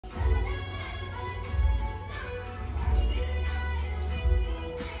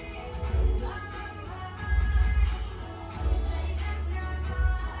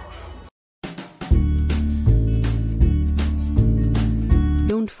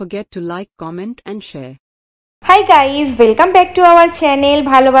forget to like, comment and share. Hi guys, welcome back to our channel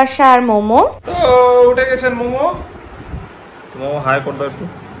ভালোবাসা আর মোমো। তো উঠে গেছেন momo. Momo high করে দাও একটু।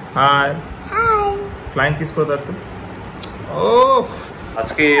 হাই। হাই। ফ্লাইং কিস করে দাও একটু। ও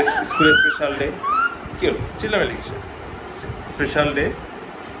আজকে স্কুলের স্পেশাল ডে। কি হলো? চিল্লামিল্লি কিসে? Special day.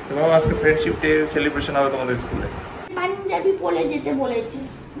 তোমার আজকে ফ্রেন্ডশিপ ডে সেলিব্রেশন হবে তোমাদের স্কুলে। পাঞ্জাবি পরে যেতে বলেছিস।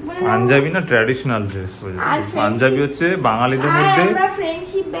 পাঞ্জাবি না ট্র্যাডিশনাল ড্রেস পরে। পাঞ্জাবি হচ্ছে বাঙালিদের মধ্যে আমরা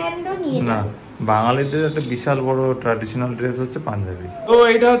ফ্রেন্ডশিপ ব্যান্ডও নিয়ে যাব। না, বাঙালিদের একটা বিশাল বড় ট্র্যাডিশনাল ড্রেস হচ্ছে পাঞ্জাবি। তো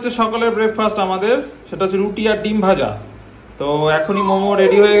এইটা হচ্ছে সকালের ব্রেকফাস্ট আমাদের, সেটা হচ্ছে রুটি আর ডিম ভাজা। তো এখনই মোমো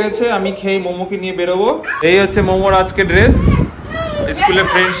রেডি হয়ে গেছে, আমি খেয়ে মোমোকে নিয়ে বেরোবো। এই হচ্ছে মোমোর আজকে ড্রেস, স্কুলে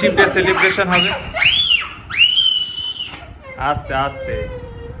ফ্রেন্ডশিপ ডে সেলিব্রেশন হবে। আস্তে আস্তে,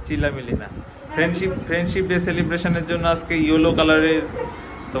 চিল্লামিল্লি না। ফ্রেন্ডশিপ ডে সেলিব্রেশনের জন্য আজকে ইয়েলো কালারের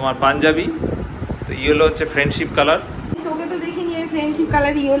তোমার পাঞ্জাবি। তো ইয়েলো হচ্ছে ফ্রেন্ডশিপ কালার। তোকে তো দেখিনি এই ফ্রেন্ডশিপ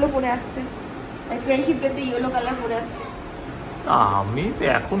কালার ইয়েলো পরে আসতে, এই ফ্রেন্ডশিপ ডেতে ইয়েলো কালার পরে আসতে। আমি তো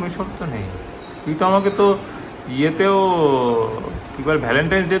এখন ওইসব তো নেই। তুই তো আমাকে তো ইয়েতেও কি বল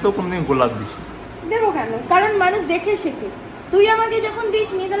ভ্যালেন্টাইন্স ডে তো কোনদিন গোলাপ দিস। দেবো কেন? কারণ মানুষ দেখে শেখে। তুই আমাকে যখন দিস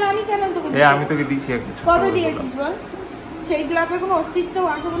নি তাহলে আমি কেন তোকে দিই? আমি তোকে দিয়েছি এক কিছু। কবে দিয়েছিস বল? সেই গোলাপের কোনো অস্তিত্ব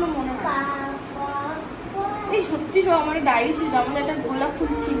আছে বলে মনে হয় না। এই সত্যি সব আমার ডায়েরি ছিল, আমাদের একটা গোলাপ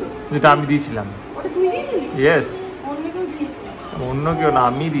ফুল ছিল যেটা আমি দিয়েছিলাম। ওটা তুই দিয়েছিলি? ইয়েস। অন্য কেউ দিয়েছিল? অন্য কেউ না,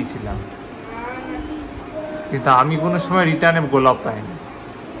 আমি দিয়েছিলাম। কিন্তু আমি কোনো সময় রিটার্নে গোলাপ পাইনি।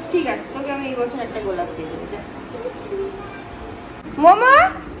 ঠিক আছে, তোকে আমি এই বছর একটা গোলাপ দিয়ে দেবো। মোমো,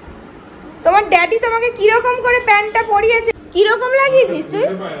 তোমার ড্যাডি তোমাকে কিরকম করে প্যান্টটা পরিয়েছে? কিরকম লাগিয়েছিস তুই?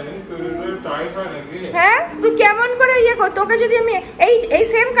 হ্যাঁ, তুই কেমন করে ইয়ে কর? তোকে যদি আমি এই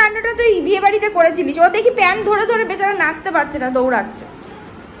সেম কাণ্ডটা তুই বিয়ে বাড়িতে করেছিলিস। ও দেখি প্যান্ট ধরে ধরে বেচারা নাচতে পারছে না, দৌড়াচ্ছে।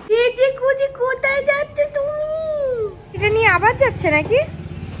 কোথায় যাচ্ছে তুমি? এটা নিয়ে আবার যাচ্ছে নাকি?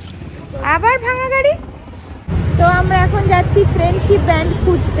 আবার ভাঙা গাড়ি? তো আমরা এখন যাচ্ছি ফ্রেন্ডশিপ ব্যান্ড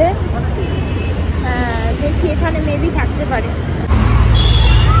খুঁজতে। হ্যাঁ, দেখি এখানে মেবি থাকতে পারে।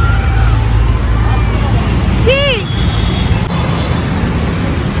 কি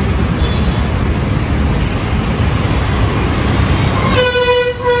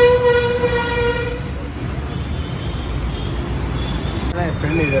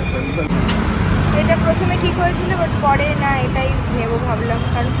এটা প্রথমে ঠিক হয়েছিল, বাট পরে না এটাই নেবো ভাবলাম,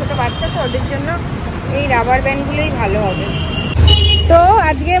 কারণ ছোট বাচ্চা তো ওদের জন্য এই রাবার ব্যান্ডগুলোই ভালো হবে। তো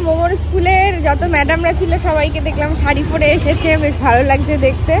আজকে মোমোর স্কুলের যত ম্যাডামরা ছিল সবাইকে দেখলাম শাড়ি পরে এসেছে, বেশ ভালো লাগছে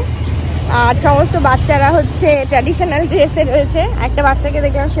দেখতে। আর সমস্ত বাচ্চারা হচ্ছে ট্র্যাডিশনাল ড্রেসে রয়েছে। একটা বাচ্চাকে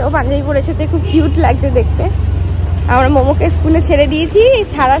দেখলাম সেও পাঞ্জাবি পরে এসেছে, খুব কিউট লাগছে দেখতে। আমরা মোমোকে স্কুলে ছেড়ে দিয়েছি।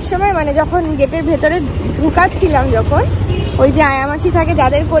 ছাড়ার সময় মানে যখন গেটের ভেতরে ঢুকাচ্ছিলাম, যখন ওই যে আয়ামাসি থাকে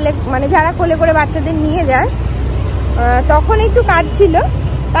যাদের কোলে, মানে যারা কোলে করে বাচ্চাদের নিয়ে যায়, তখন একটু কাঁদছিল।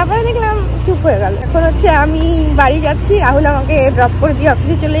 তারপরে দেখলাম চুপ হয়ে গেল। এখন হচ্ছে আমি বাড়ি যাচ্ছি, রাহুল আমাকে ড্রপ করে দিয়ে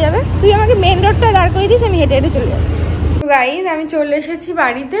অফিসে চলে যাবে। তুই আমাকে মেন রোডটা দাঁড় করে দিস, আমি হেঁটে হেঁটে চলে যাবো। গাইজ, আমি চলে এসেছি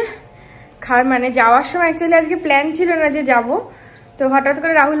বাড়িতে। মানে যাওয়ার সময় অ্যাকচুয়ালি আজকে প্ল্যান ছিল না যে যাব। তো হঠাৎ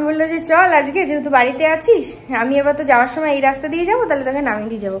করে রাহুল বললো যে চল আজকে, যেহেতু বাড়িতে আছিস, আমি এবার তো যাওয়ার সময় এই রাস্তা দিয়ে যাবো, তাহলে তোকে নামিয়ে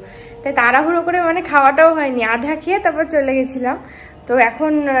দিয়ে যাবো। তাই তাড়াহুড়ো করে মানে খাওয়াটাও হয়নি, আধা খেয়ে তারপর চলে গেছিলাম। তো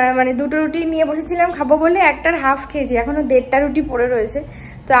এখন মানে দুটো রুটি নিয়ে বসেছিলাম খাবো বলে, একটার হাফ খেয়েছি, এখনো 1.5টা রুটি পড়ে রয়েছে।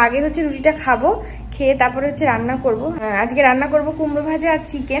 তো আগে হচ্ছে রুটিটা খাবো, খেয়ে তারপরে হচ্ছে রান্না করব। আজকে রান্না করব কুমড়ো ভাজা আর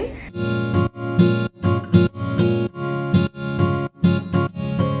চিকেন।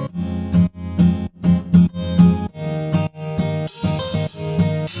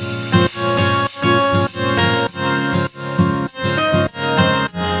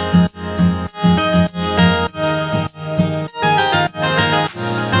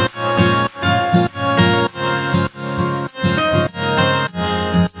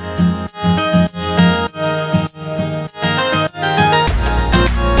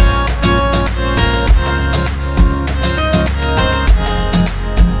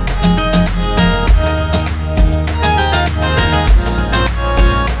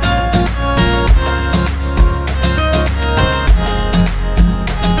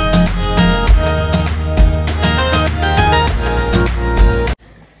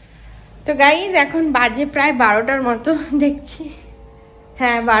 তো গাইজ, এখন বাজে প্রায় 12টার মতো দেখছি।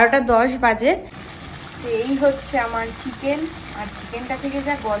 হ্যাঁ, 12:10 বাজে। এই হচ্ছে আমার চিকেন, আর চিকেনটা থেকে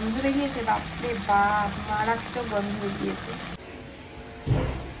যা গন্ধ বেরিয়েছে, বাপরে বাপ, মারাত্মক গন্ধ বেরিয়েছে।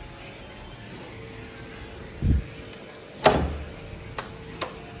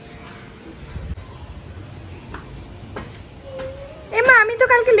 এমা, আমি তো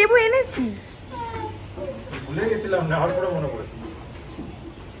কালকে লেবু এনেছি। ভুলে গেছিলাম, নেওয়ার পরে মনে পড়েছে।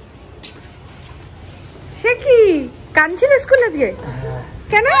 সে কি কাঁদছিল স্কুল আজকে?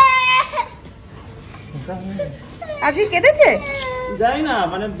 কেন আজকে কেঁদেছে? যাই না,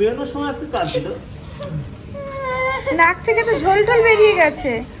 মানে বেরোনোর সময় আজকে কাঁদছিল। নাক থেকে তো ঝোল টোল বেরিয়ে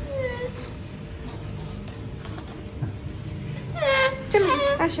গেছে।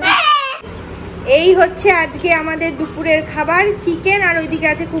 আসো। এই হচ্ছে আজকে আমাদের দুপুরের খাবার, চিকেন আর ওইদিকে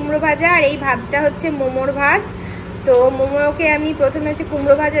আছে কুমড়ো ভাজা, আর এই ভাতটা হচ্ছে মোমোর ভাত। তো মোমোকে আমি প্রথমে হচ্ছে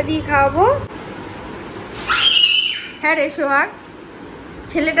কুমড়ো ভাজা দিয়ে খাওয়াবো। হ্যাঁ রে সোহাগ,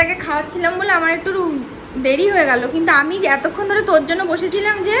 ছেলেটাকে খাওয়াচ্ছিলাম বলে আমার একটু দেরি হয়ে গেল, কিন্তু আমি এতক্ষণ ধরে তোর জন্য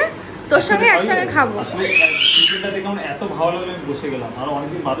বসেছিলাম যে তোর সঙ্গে একসঙ্গে খাবো। এত ভালো লাগলো আমি বসে গেলাম, আর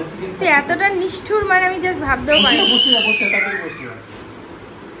অনেকদিন বাদে চিকেন। তুই এতটা নিষ্ঠুর, মানে আমি জাস্ট ভাবতেও পারি।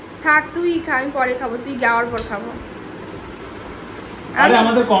 থাক তুই খা, আমি পরে খাবো, তুই যাওয়ার পর খাবো। আরে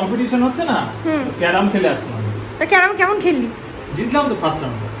আমাদের কম্পিটিশন হচ্ছে না, ক্যারাম খেলে আসলাম। তো ক্যারাম কেমন খেললি? জিতলাম তো ফার্স্ট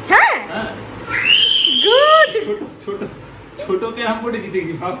রাউন্ডে। হ্যাঁ গুড। ছোট ছোট ক্যারাম বোর্ডে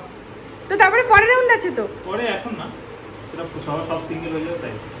জিতেছি ভাব। তো তারপরে পরের রাউন্ড আছে তো? পরে এখন না, এটা সব সিঙ্গেল হয়ে যাবে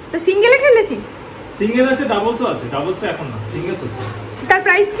তাই। তো সিঙ্গেলে খেলেছিস? সিঙ্গেল আছে, ডাবলসও আছে। ডাবলসটা এখন না, সিঙ্গেলস আছে। তার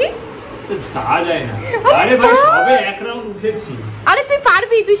প্রাইস কি? তো তা যায় না। আরে ভাই সবে এক রাউন্ড উঠেছি। আরে তুই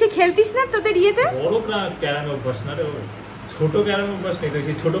পারবি, তুই সে খেলতিস না তোদের ইয়েতে? বড় ক্যারামে অভ্যাস না রে, ছোট ক্যারামে অভ্যাস নেই,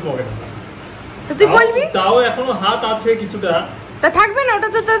 সেই ছোট পকেটে। তো তুই বলবি? তাও এখনো হাত আছে কিছুটা। তা থাকবে না, ওটা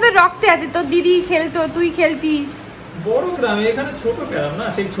তো তোদের রক্তে আছে। তোর দিদি খেলতো, তুই খেলতিস। বড় গ্রামে, এখানে ছোট ক্যারাম না,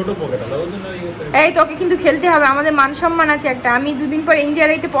 সেই ছোট পকেট আলাদা, ওই জন্য এই তোকে কিন্তু খেলতে হবে, আমাদের মান সম্মান আছে একটা। আমি দুদিন পর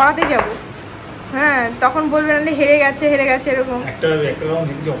এনজিআরআইতে পড়াতে যাব। হ্যাঁ, তখন বলবে না হেরে গেছে এরকম। একটা রাউন্ড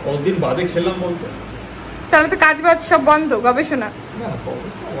জিতেছি, কতদিন বাদে খেললাম বলতে। তাহলে তো কাজ বাজ সব বন্ধ, গবেষণা। না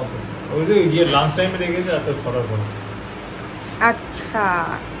গবেষণা বন্ধ, ওই যে গিয়ে লাঞ্চ টাইমে রেখেছে আর তো ছড়ার পর। আচ্ছা,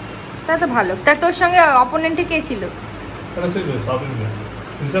 তা তো ভালো। তা তোর সঙ্গে অপোনেন্টে কে ছিল?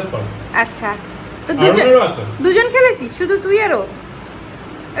 আচ্ছা, তো দুজন খেলেছিস? শুধু তুই আর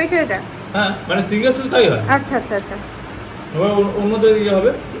ওই ছেলেটা? হ্যাঁ, মানে সিঙ্গেলস তাই হয়। আচ্ছা আচ্ছা আচ্ছা, অন্যদের ইয়ে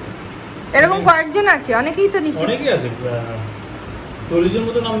হবে এরকম কয়েকজন আছে, অনেকেই তো নিশ্চয়ই। অনেকেই আছে, 40 জন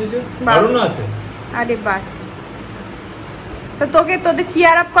মতো নাম দিয়েছে। আরো আছে। আরে বাস। তো তোদের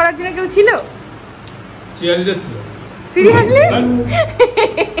চিয়ার আপ করার জন্য কেউ ছিল? চিয়ার লিডার ছিল। সিরিয়াসলি?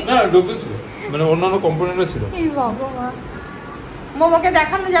 না, ডক্টর ছিল, মানে অন্যান্য কম্পোনেন্টও ছিল। এই ভগবান, মোমোকে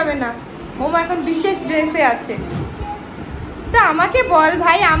দেখানো যাবে না, মোমো এখন বিশেষ ড্রেসে আছে। তো আমাকে বল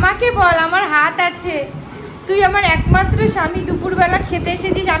ভাই, আমাকে বল, আমার হাত আছে। তুই আমার একমাত্র স্বামী, দুপুরবেলা খেতে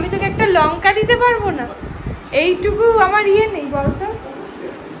এসেছিস, আমি তোকে একটা লঙ্কা দিতে পারবো না? এইটুকু আমার ইয়ে নেই বলতো?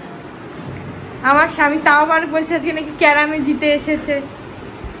 আমার স্বামী তাও আমার বলছে আজকে নাকি ক্যারামে জিতে এসেছে।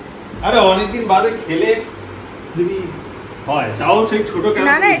 আরে অনেকদিন বাদে খেলে যদি হয় তাও সেই ছোট ক্যারাম।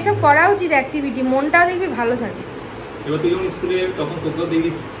 না না, এসব করা উচিত অ্যাক্টিভিটি, মনটাও দেখবি ভালো থাকে। এবার তুই যখন স্কুলে, তখন তোকেও দেখবি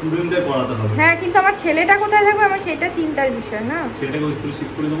স্টুডেন্টদের পড়াতে হবে। হ্যাঁ, কিন্তু আমার ছেলেটা কোথায় থাকবে, আমার সেটা চিন্তার বিষয় না। ছেলেটাকে স্কুলে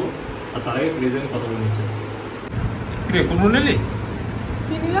শিফট করে দেবো, আর তার আগে প্রেজেন্ট কথা বলে নিচ্ছে। কিরে, কুমড়ো নিলি?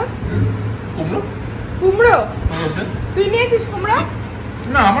 কি নিলাম? কুমড়ো। কুমড়ো? তুই নিয়েছিস কুমড়ো?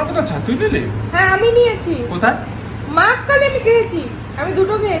 না, আমার কথা ছা, তুই নিলি? হ্যাঁ, আমি নিয়েছি। কোথায়? মাক কালে আমি খেয়েছি, আমি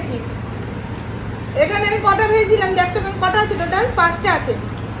দুটো খেয়েছি। এখানে আমি কটা ভেজেছিলাম দেখ তো, কটা আছে টোটাল? 5টা আছে।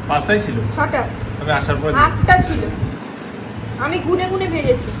 5টাই ছিল? 6টা। আমি আসার পর 8টা ছিল, আমি গুনে গুনে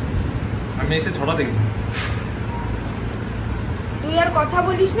ভেজেছি। আমি এসে 6টা দেখি। তুই আর কথা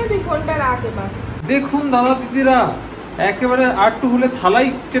বলিস না, তুই ফোনটা রাখ এবার। দেখুন দাদা দিদিরা, একেবারে আটটু হলে থালাই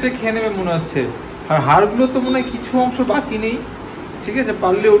চেটে খেয়ে নেবে মনে হচ্ছে। আর হাড়গুলো তো মনে হয় কিছু অংশ বাকি নেই। ঠিক আছে,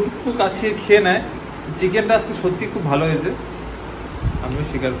 পারলে ওটুকু কাছিয়ে খেয়ে নেয়। চিকেনটা আজকে সত্যি খুব ভালো হয়েছে, আমিও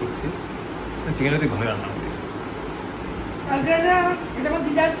স্বীকার করছি। চিকেনটা তুই ভালো রান্না করিস। এটা আমার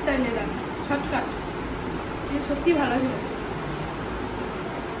দিদার স্টাইলের রান্না, শর্টকাট। সত্যি ভালো ছিল,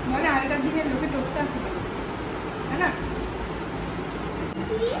 মানে আগেকার দিনের লোকে টোটকা আছে, তাই না?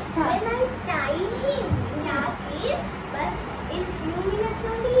 When I tie him, not him, but in few minutes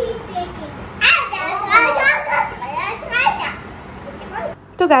only he take it.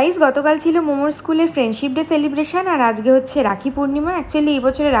 তো গাইস, গতকাল ছিল মোমোর স্কুলের ফ্রেন্ডশিপ ডে সেলিব্রেশন, আর আজকে হচ্ছে রাখি পূর্ণিমা। অ্যাকচুয়ালি এই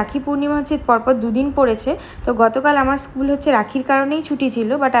বছরে রাখি পূর্ণিমা হচ্ছে পরপর 2 দিন পড়েছে। তো গতকাল আমার স্কুল হচ্ছে রাখির কারণেই ছুটি ছিল,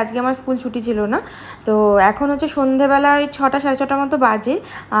 বাট আজকে আমার স্কুল ছুটি ছিল না। তো এখন হচ্ছে সন্ধেবেলা ওই 6টা সাড়ে 6টার মতো বাজে।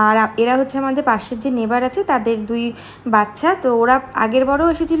 আর এরা হচ্ছে আমাদের পাশের যে নেবার আছে, তাদের 2 বাচ্চা। তো ওরা আগের বড়ও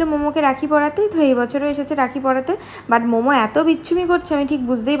এসেছিলো মোমোকে রাখি পরাতে, তো এই বছরও এসেছে রাখি পরাতে। বাট মোমো এত বিচ্ছুমি করছে, আমি ঠিক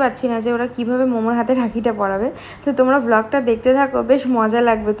বুঝতেই পারছি না যে ওরা কীভাবে মোমোর হাতে রাখিটা পরাবে। তো তোমরা ব্লগটা দেখতে থাকো, বেশ মজা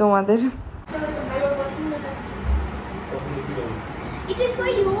লাগবে তোমাদের। It is for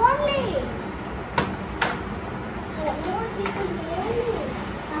you only.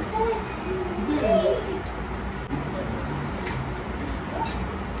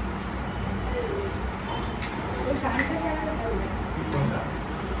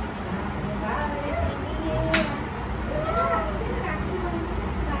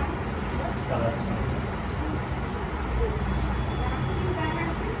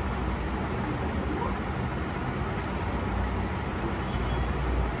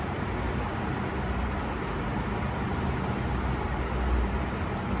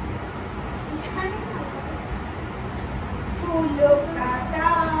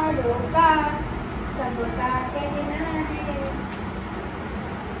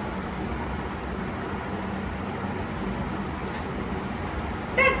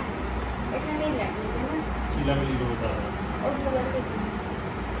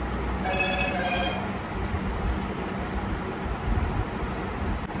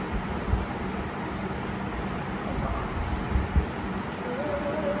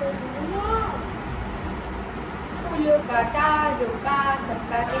 सबका तारों का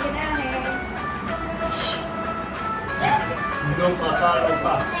सबका कहना है।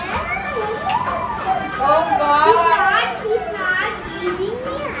 Oh God! He's not giving me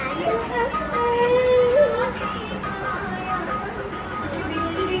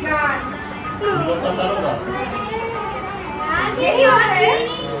बिच्छी गान यही होता है।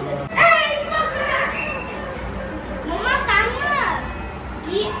 मम्मा काम कर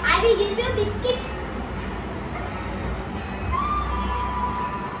कि I will give you biscuit.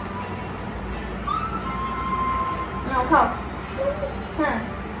 खाओ। हाँ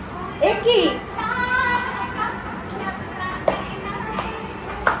एक ही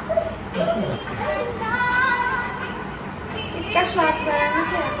इसका श्वास बढ़ाने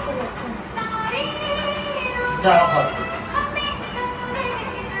से अच्छा लगता है।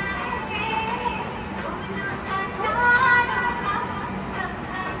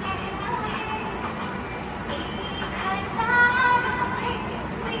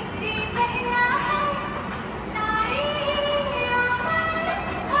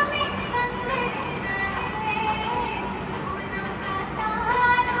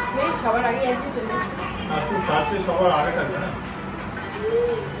 সবার আগে একটু চলে আজকে সার্চে সবার আগে থাকবে না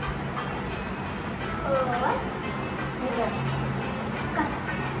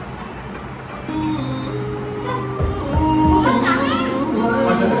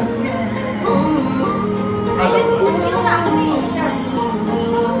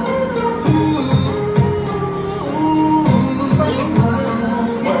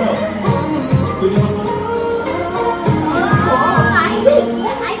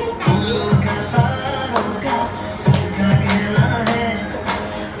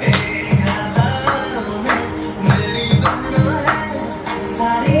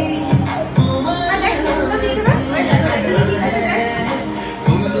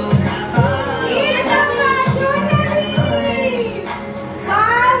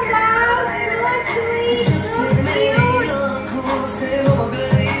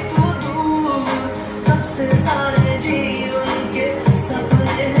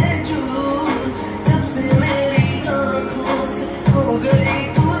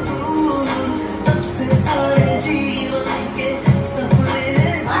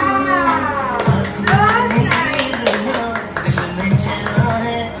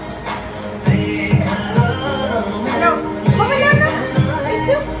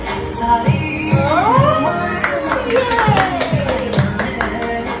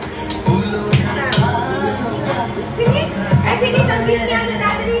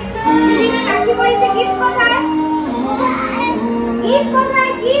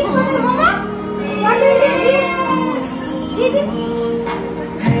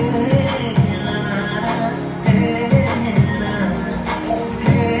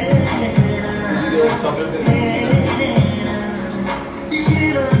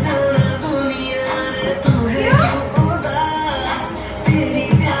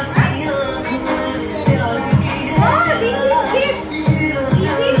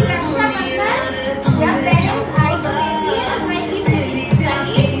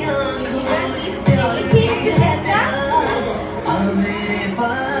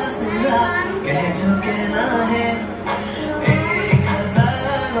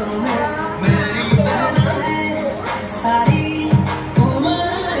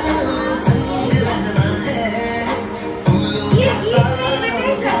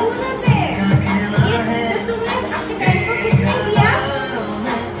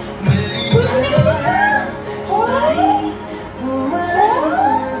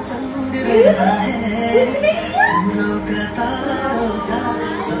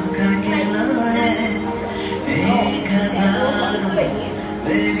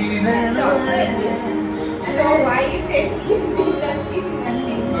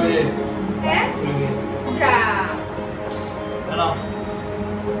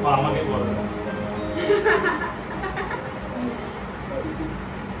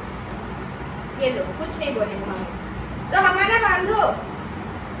ये लो, कुछ नहीं बोलेंगे हम तो हमारा बांधो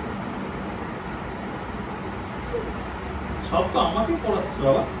সব তো আমাকে পড়াচ্ছ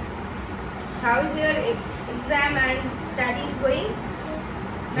বাবা How is your exam and studies going?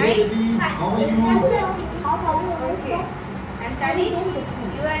 Hey, how are you? Okay. And Tanish,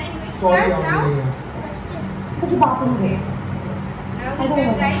 you are in which Sorry, class now? कुछ Okay. Now you can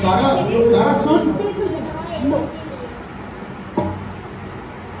write सारा everything. सारा सुन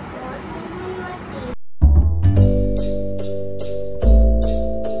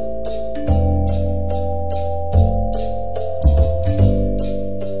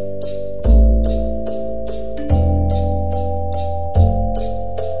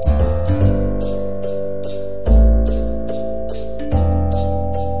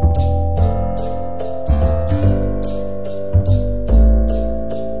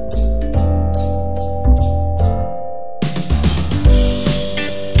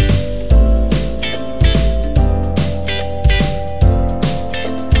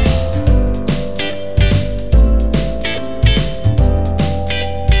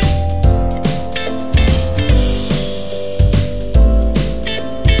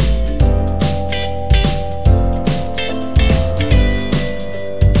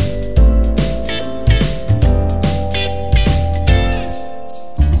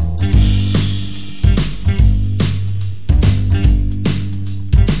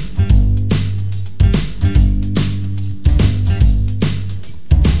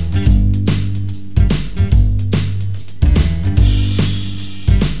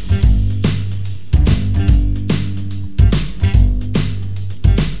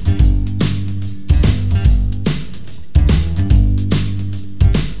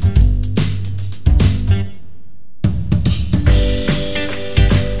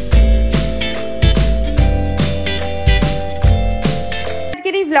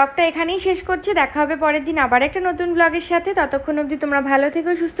ব্লগটা এখানেই শেষ করছি। দেখা হবে পরের দিন আবার একটা নতুন ব্লগের সাথে। ততক্ষণ অবধি তোমরা ভালো থেকো,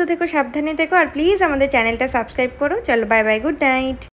 সুস্থ থেকো, সাবধানে থেকো, আর প্লিজ আমাদের চ্যানেলটা সাবস্ক্রাইব করো। চলো বাই বাই, গুড নাইট।